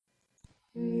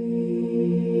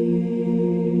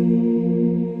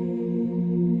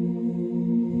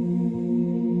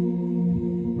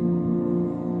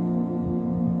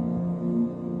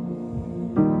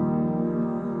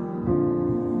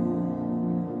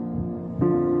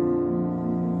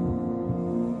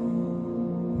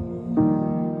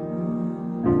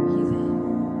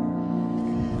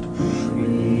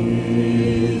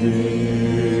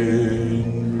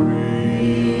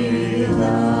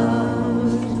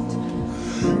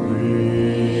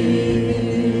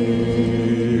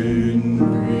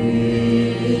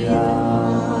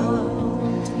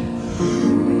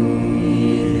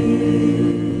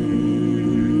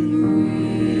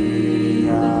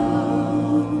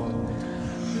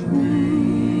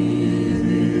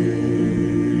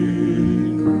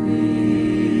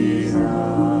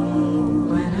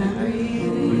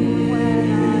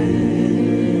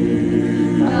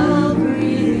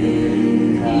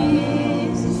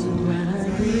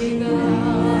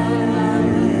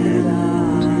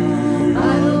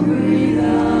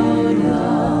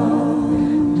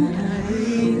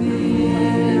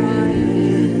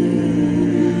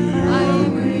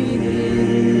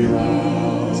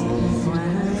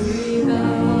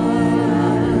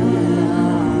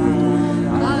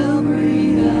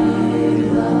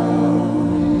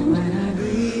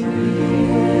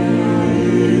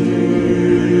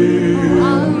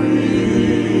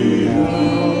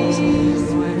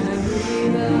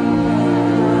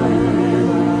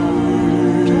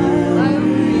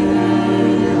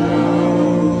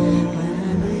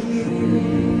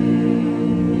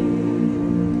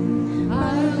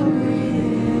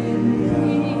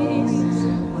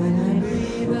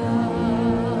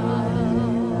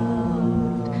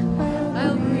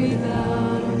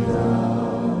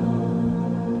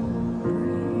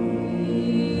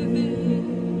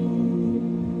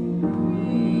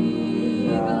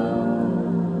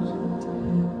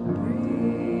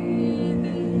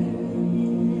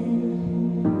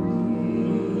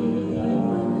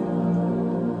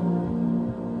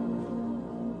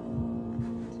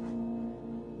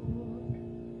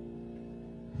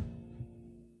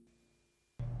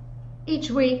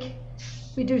Each week,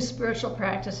 we do spiritual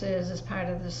practices as part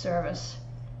of the service,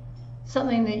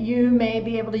 something that you may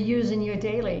be able to use in your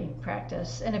daily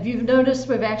practice. And if you've noticed,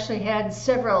 we've actually had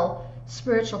several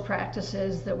spiritual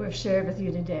practices that we've shared with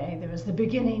you today. There was the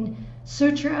beginning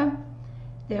sutra,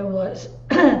 there was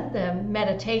the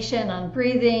meditation on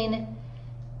breathing,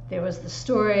 there was the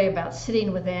story about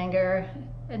sitting with anger,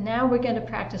 and now we're going to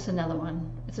practice another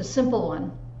one. It's a simple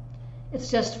one. It's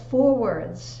just 4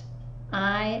 words.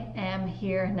 I am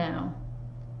here now.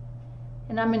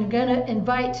 And I'm going to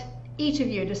invite each of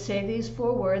you to say these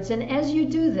 4 words, and as you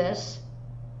do this,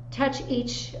 touch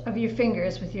each of your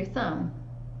fingers with your thumb.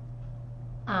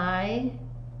 I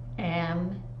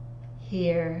am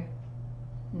here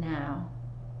now.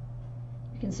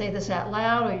 You can say this out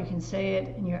loud, or you can say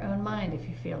it in your own mind if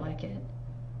you feel like it.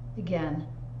 Again,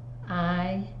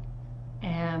 I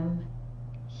am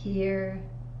here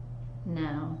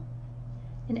now.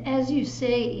 And as you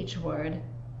say each word,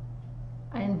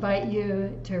 I invite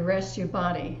you to rest your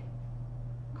body,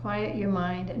 quiet your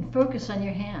mind, and focus on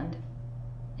your hand.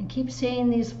 And keep saying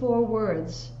these 4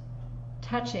 words,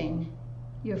 touching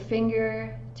your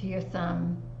finger to your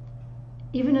thumb,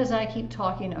 even as I keep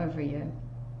talking over you.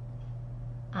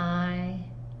 I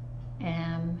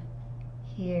am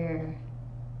here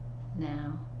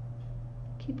now.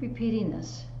 Keep repeating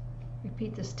this.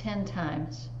 Repeat this 10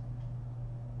 times.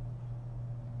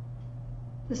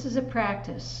 This is a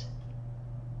practice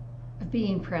of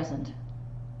being present.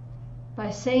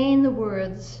 By saying the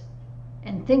words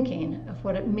and thinking of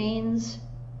what it means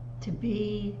to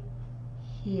be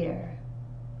here.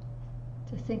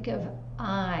 To think of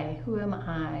I, who am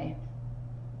I?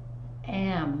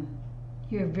 Am,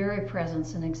 your very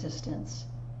presence and existence.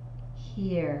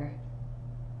 Here,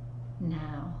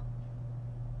 now.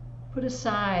 Put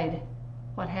aside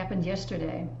what happened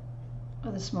yesterday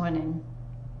or this morning.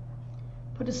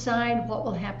 Put aside what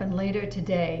will happen later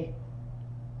today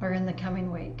or in the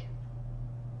coming week.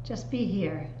 Just be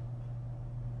here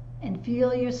and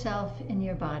feel yourself in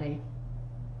your body.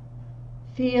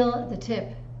 Feel the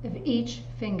tip of each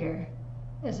finger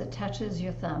as it touches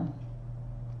your thumb.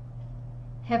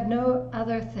 Have no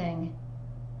other thing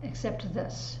except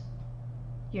this,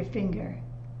 your finger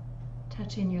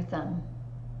touching your thumb.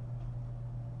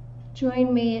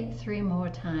 Join me 3 more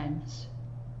times.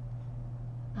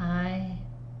 I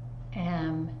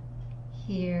am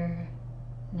here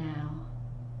now.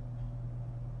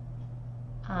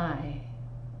 I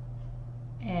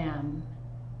am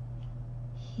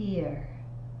here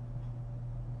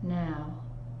now.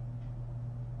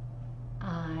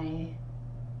 I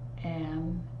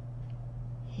am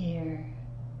here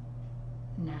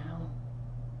now.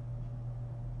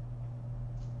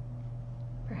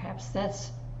 Perhaps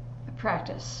that's a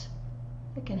practice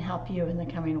that can help you in the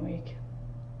coming week.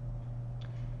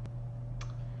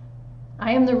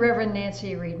 I am the Reverend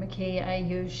Nancy Reed McKee. I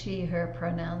use she, her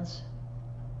pronouns.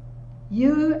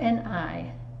 You and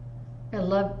I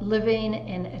are living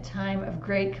in a time of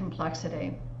great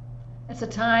complexity. It's a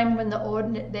time when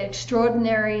the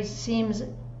extraordinary seems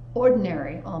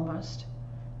ordinary almost.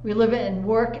 We live and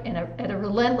work at a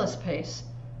relentless pace,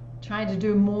 trying to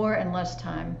do more in less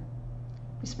time.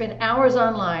 We spend hours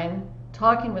online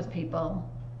talking with people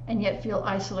and yet feel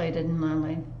isolated and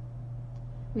lonely.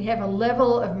 We have a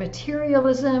level of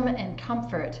materialism and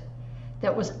comfort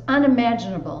that was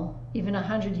unimaginable even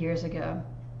 100 years ago.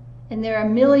 And there are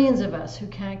millions of us who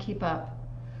can't keep up,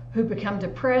 who become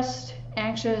depressed,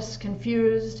 anxious,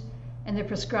 confused, and they're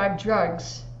prescribed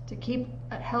drugs to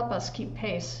help us keep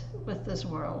pace with this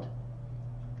world.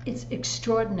 It's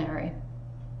extraordinary.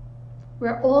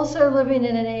 We're also living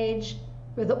in an age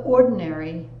where the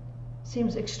ordinary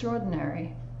seems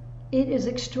extraordinary. It is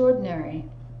extraordinary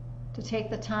to take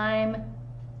the time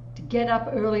to get up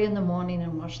early in the morning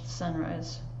and watch the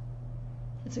sunrise.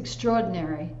 It's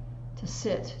extraordinary to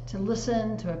sit, to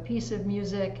listen to a piece of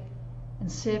music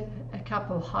and sip a cup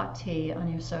of hot tea on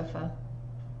your sofa.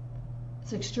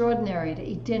 It's extraordinary to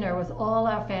eat dinner with all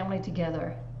our family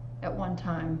together at one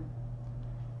time.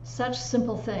 Such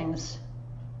simple things,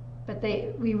 but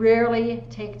we rarely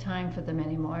take time for them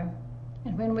anymore.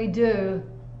 And when we do,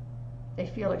 they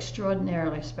feel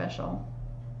extraordinarily special.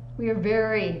 We are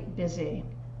very busy,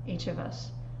 each of us.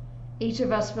 Each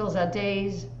of us fills our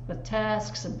days with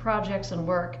tasks and projects and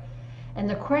work. And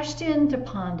the question to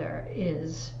ponder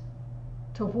is,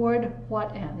 toward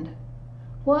what end?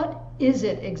 What is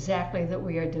it exactly that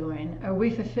we are doing? Are we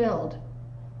fulfilled?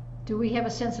 Do we have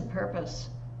a sense of purpose?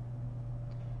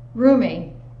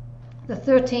 Rumi, the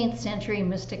 13th century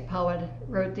mystic poet,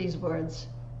 wrote these words.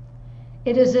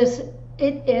 It is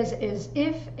as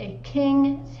if a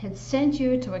king had sent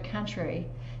you to a country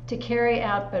to carry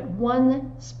out but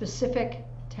one specific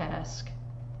task.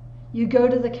 You go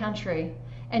to the country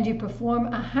and you perform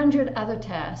 100 other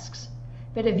tasks,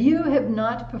 but if you have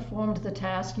not performed the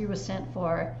task you were sent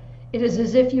for, it is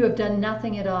as if you have done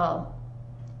nothing at all.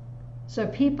 So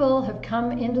people have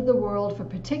come into the world for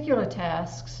particular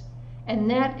tasks, and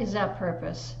that is our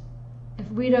purpose.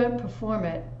 If we don't perform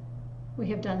it, we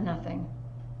have done nothing.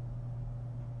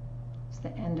 It's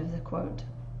the end of the quote.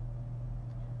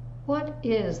 What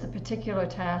is the particular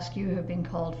task you have been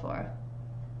called for?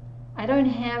 I don't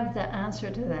have the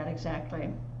answer to that exactly,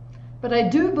 but I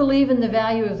do believe in the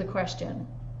value of the question.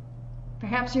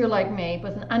 Perhaps you're like me,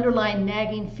 with an underlying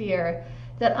nagging fear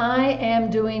that I am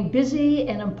doing busy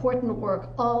and important work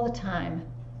all the time,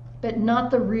 but not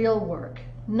the real work,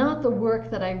 not the work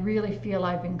that I really feel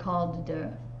I've been called to do.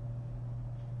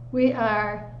 We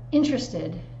are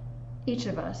interested, each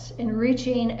of us, in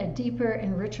reaching a deeper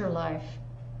and richer life.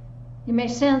 You may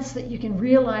sense that you can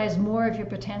realize more of your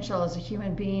potential as a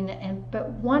human being,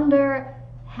 but wonder,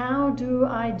 how do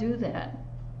I do that?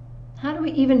 How do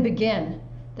we even begin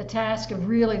the task of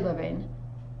really living,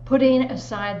 putting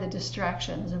aside the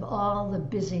distractions of all the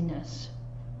busyness?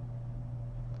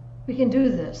 We can do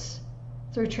this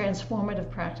through transformative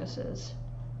practices.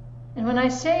 And when I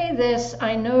say this,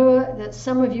 I know that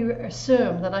some of you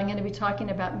assume that I'm going to be talking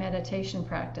about meditation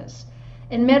practice.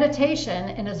 And meditation,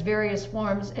 in its various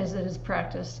forms as it is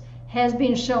practiced, has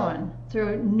been shown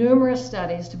through numerous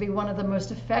studies to be one of the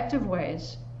most effective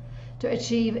ways to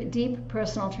achieve deep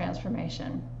personal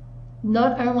transformation.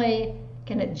 Not only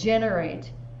can it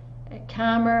generate a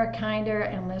calmer, kinder,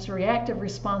 and less reactive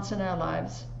response in our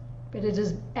lives, but it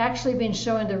has actually been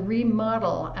shown to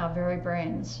remodel our very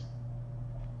brains.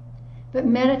 But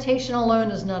meditation alone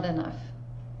is not enough.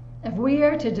 If we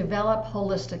are to develop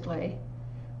holistically,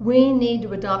 we need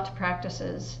to adopt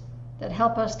practices that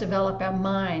help us develop our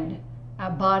mind,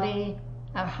 our body,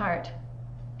 our heart,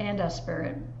 and our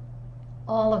spirit.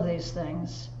 All of these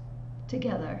things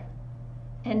together.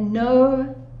 And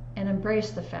know and embrace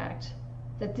the fact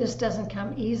that this doesn't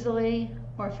come easily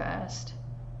or fast.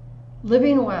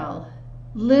 Living well,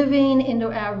 living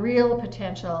into our real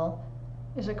potential,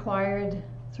 is acquired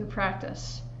through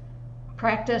practice.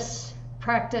 Practice,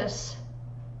 practice,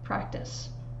 practice.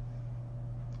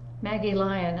 Maggie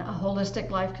Lyon, a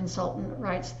holistic life consultant,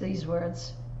 writes these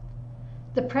words: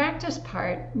 the practice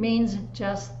part means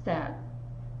just that.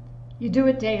 You do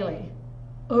it daily,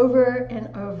 over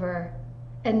and over,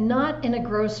 and not in a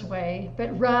gross way,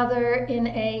 but rather in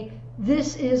a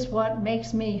 "this is what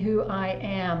makes me who I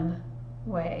am"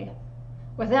 way,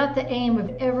 without the aim of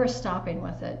ever stopping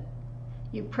with it.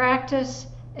 You practice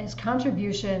as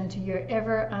contribution to your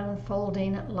ever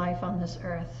unfolding life on this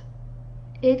earth.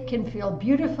 It can feel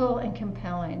beautiful and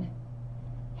compelling,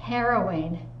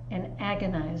 harrowing and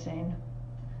agonizing,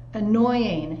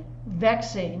 annoying,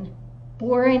 vexing,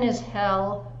 boring as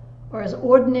hell, or as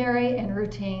ordinary and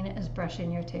routine as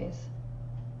brushing your teeth.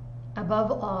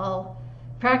 Above all,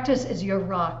 practice is your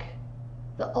rock,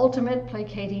 the ultimate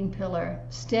placating pillar,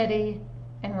 steady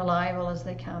and reliable as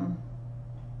they come.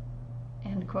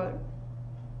 End quote.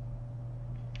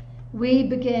 We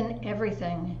begin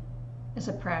everything as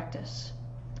a practice.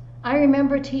 I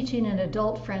remember teaching an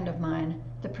adult friend of mine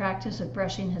the practice of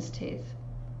brushing his teeth,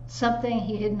 something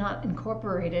he had not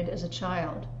incorporated as a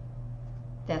child.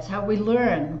 That's how we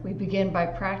learn. We begin by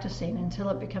practicing until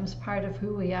it becomes part of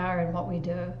who we are and what we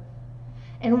do.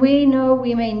 And we know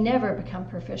we may never become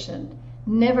proficient,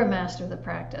 never master the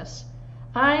practice.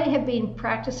 I have been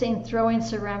practicing throwing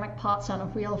ceramic pots on a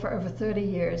wheel for over 30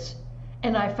 years,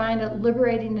 and I find it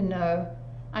liberating to know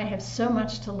I have so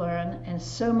much to learn and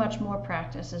so much more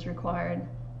practice is required.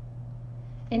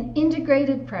 An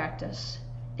integrated practice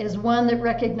is one that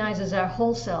recognizes our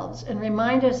whole selves and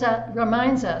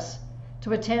reminds us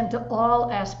to attend to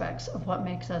all aspects of what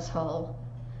makes us whole.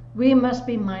 We must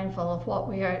be mindful of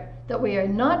that we are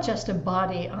not just a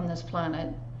body on this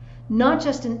planet, not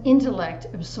just an intellect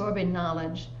absorbing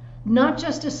knowledge, not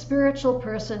just a spiritual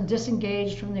person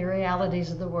disengaged from the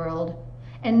realities of the world,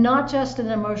 and not just an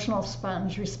emotional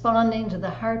sponge responding to the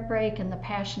heartbreak and the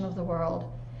passion of the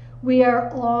world. We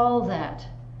are all that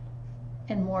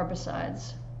and more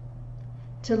besides.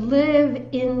 To live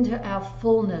into our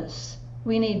fullness,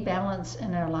 we need balance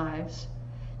in our lives.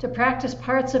 To practice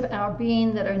parts of our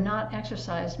being that are not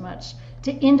exercised much,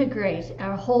 to integrate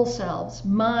our whole selves,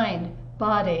 mind,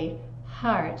 body,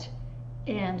 heart,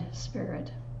 and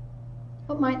spirit.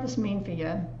 What might this mean for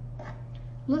you?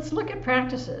 Let's look at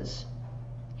practices.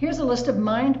 Here's a list of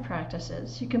mind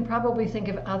practices. You can probably think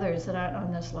of others that aren't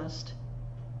on this list.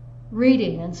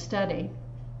 Reading and study,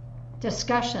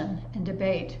 discussion and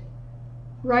debate,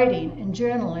 writing and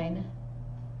journaling,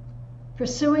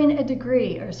 pursuing a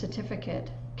degree or certificate,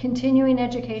 continuing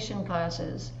education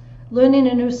classes, learning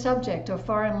a new subject or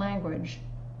foreign language,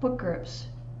 book groups,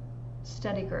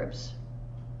 study groups.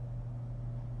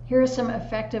 Here are some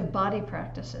effective body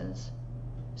practices: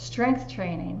 strength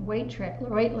training,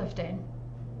 weightlifting,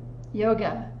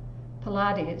 yoga,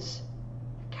 Pilates,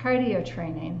 cardio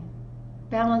training,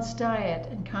 balanced diet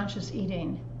and conscious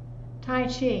eating, Tai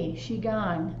Chi,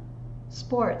 Qigong,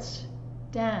 sports,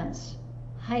 dance,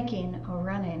 hiking or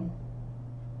running.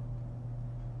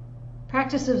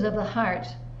 Practices of the heart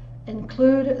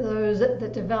include those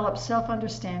that develop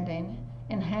self-understanding,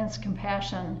 enhance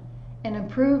compassion, and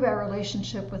improve our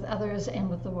relationship with others and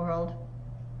with the world.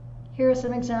 Here are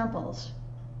some examples: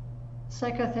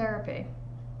 psychotherapy,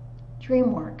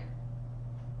 dream work,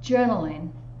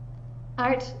 journaling,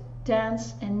 art,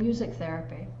 dance, and music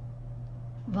therapy,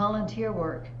 volunteer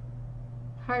work,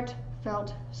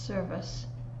 heartfelt service,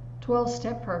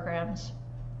 12-step programs,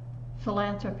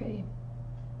 philanthropy,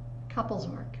 couples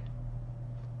work.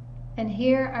 And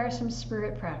here are some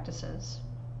spirit practices: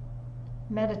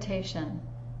 meditation,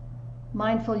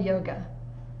 mindful yoga,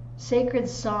 sacred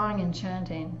song and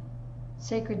chanting,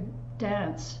 sacred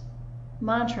dance,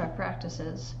 mantra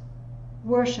practices,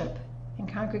 worship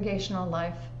and congregational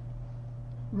life,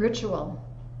 ritual,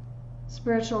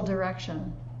 spiritual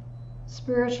direction,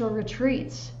 spiritual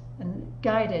retreats, and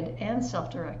guided and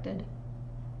self-directed,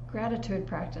 gratitude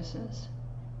practices.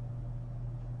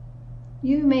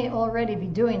 You may already be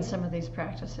doing some of these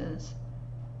practices,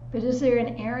 but is there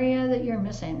an area that you're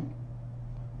missing?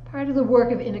 Part of the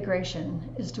work of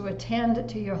integration is to attend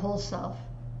to your whole self.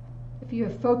 If you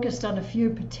have focused on a few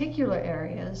particular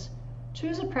areas,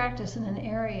 choose a practice in an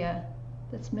area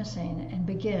that's missing and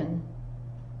begin.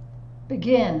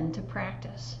 Begin to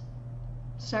practice.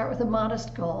 Start with a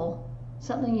modest goal,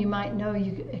 something you might know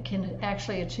you can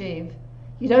actually achieve.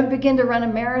 You don't begin to run a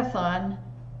marathon.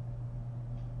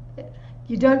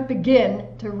 You don't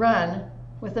begin to run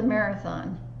with a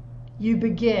marathon. You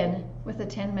begin with a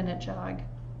 10-minute jog.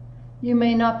 You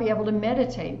may not be able to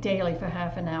meditate daily for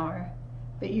half an hour,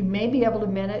 but you may be able to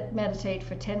meditate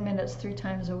for 10 minutes 3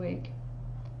 times a week.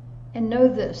 And know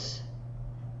this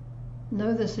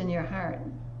in your heart: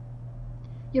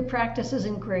 your practice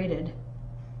isn't graded.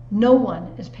 No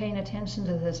one is paying attention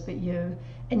to this but you,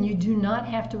 and you do not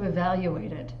have to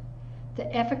evaluate it.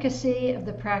 The efficacy of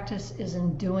the practice is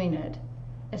in doing it.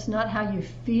 It's not how you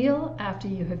feel after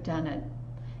you have done it.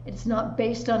 It's not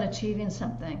based on achieving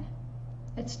something.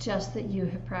 It's just that you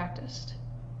have practiced.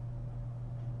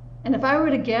 And if I were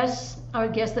to guess, I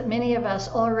would guess that many of us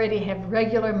already have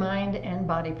regular mind and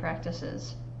body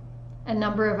practices. A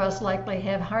number of us likely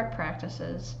have heart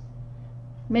practices.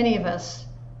 Many of us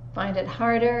find it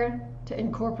harder to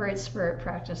incorporate spirit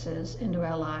practices into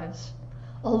our lives,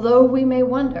 although we may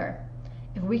wonder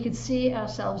if we could see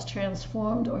ourselves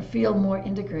transformed or feel more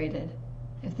integrated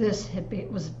if this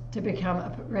was to become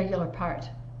a regular part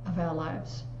of our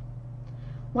lives.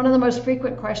 One of the most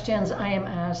frequent questions I am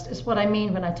asked is what I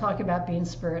mean when I talk about being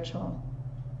spiritual.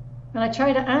 When I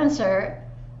try to answer,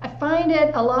 I find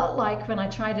it a lot like when I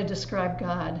try to describe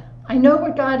God. I know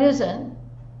what God isn't.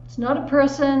 It's not a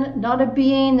person, not a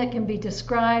being that can be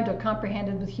described or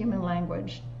comprehended with human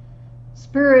language.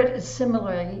 Spirit is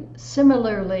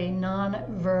similarly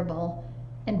non-verbal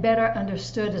and better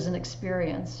understood as an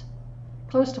experience,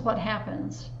 close to what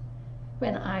happens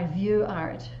when I view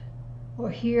art or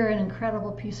hear an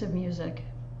incredible piece of music,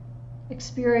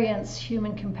 experience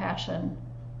human compassion,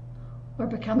 or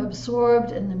become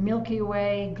absorbed in the Milky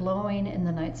Way glowing in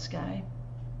the night sky.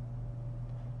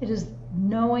 It is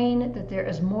knowing that there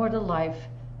is more to life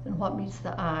than what meets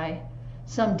the eye,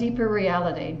 some deeper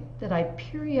reality that I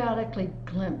periodically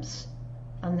glimpse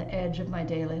on the edge of my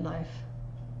daily life.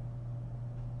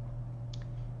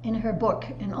 In her book,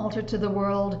 An Altar to the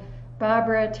World,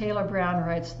 Barbara Taylor Brown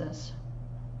writes this: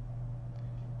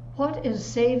 "What is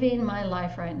saving my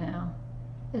life right now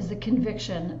is the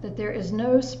conviction that there is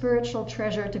no spiritual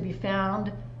treasure to be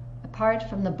found apart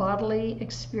from the bodily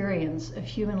experience of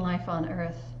human life on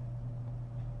earth.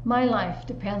 My life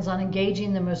depends on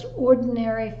engaging the most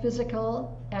ordinary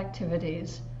physical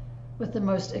activities with the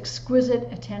most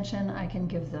exquisite attention I can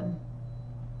give them.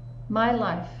 My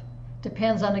life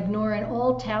depends on ignoring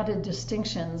all touted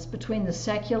distinctions between the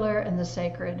secular and the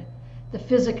sacred, the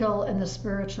physical and the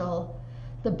spiritual,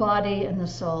 the body and the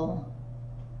soul.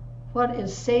 What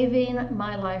is saving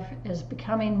my life is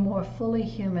becoming more fully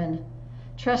human,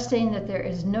 trusting that there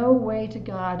is no way to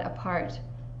God apart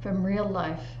from real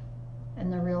life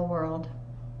and the real world."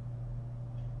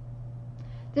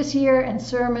 This year in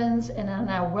sermons and on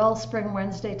our Wellspring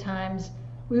Wednesday times,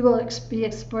 we will be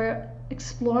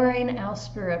exploring our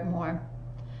spirit more.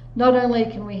 Not only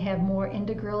can we have more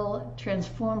integral,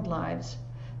 transformed lives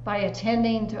by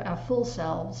attending to our full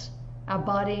selves, our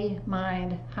body,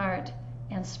 mind, heart,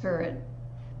 and spirit,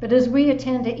 but as we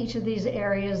attend to each of these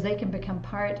areas, they can become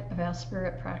part of our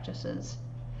spirit practices.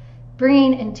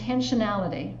 Bringing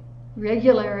intentionality,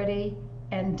 regularity,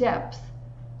 and depth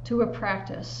to a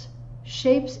practice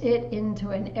shapes it into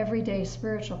an everyday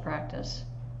spiritual practice.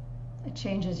 It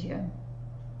changes you.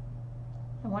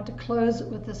 I want to close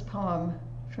with this poem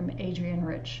from Adrienne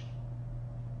Rich.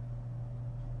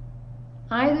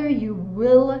 Either you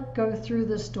will go through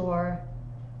this door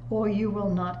or you will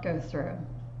not go through.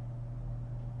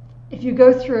 If you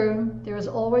go through, there is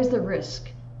always the risk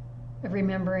of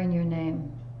remembering your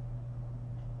name.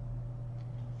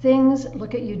 Things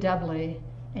look at you doubly,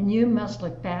 and you must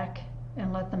look back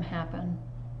and let them happen.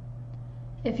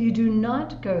 If you do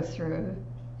not go through,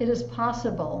 it is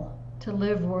possible to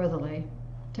live worthily,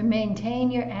 to maintain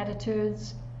your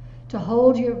attitudes, to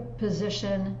hold your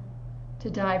position, to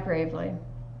die bravely.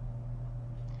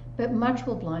 But much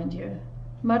will blind you,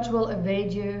 much will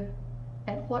evade you.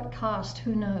 At what cost,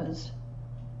 who knows?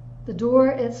 The door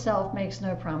itself makes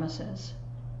no promises.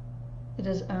 It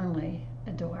is only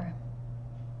a door.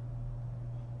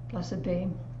 Blessed be.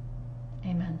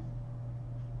 Amen.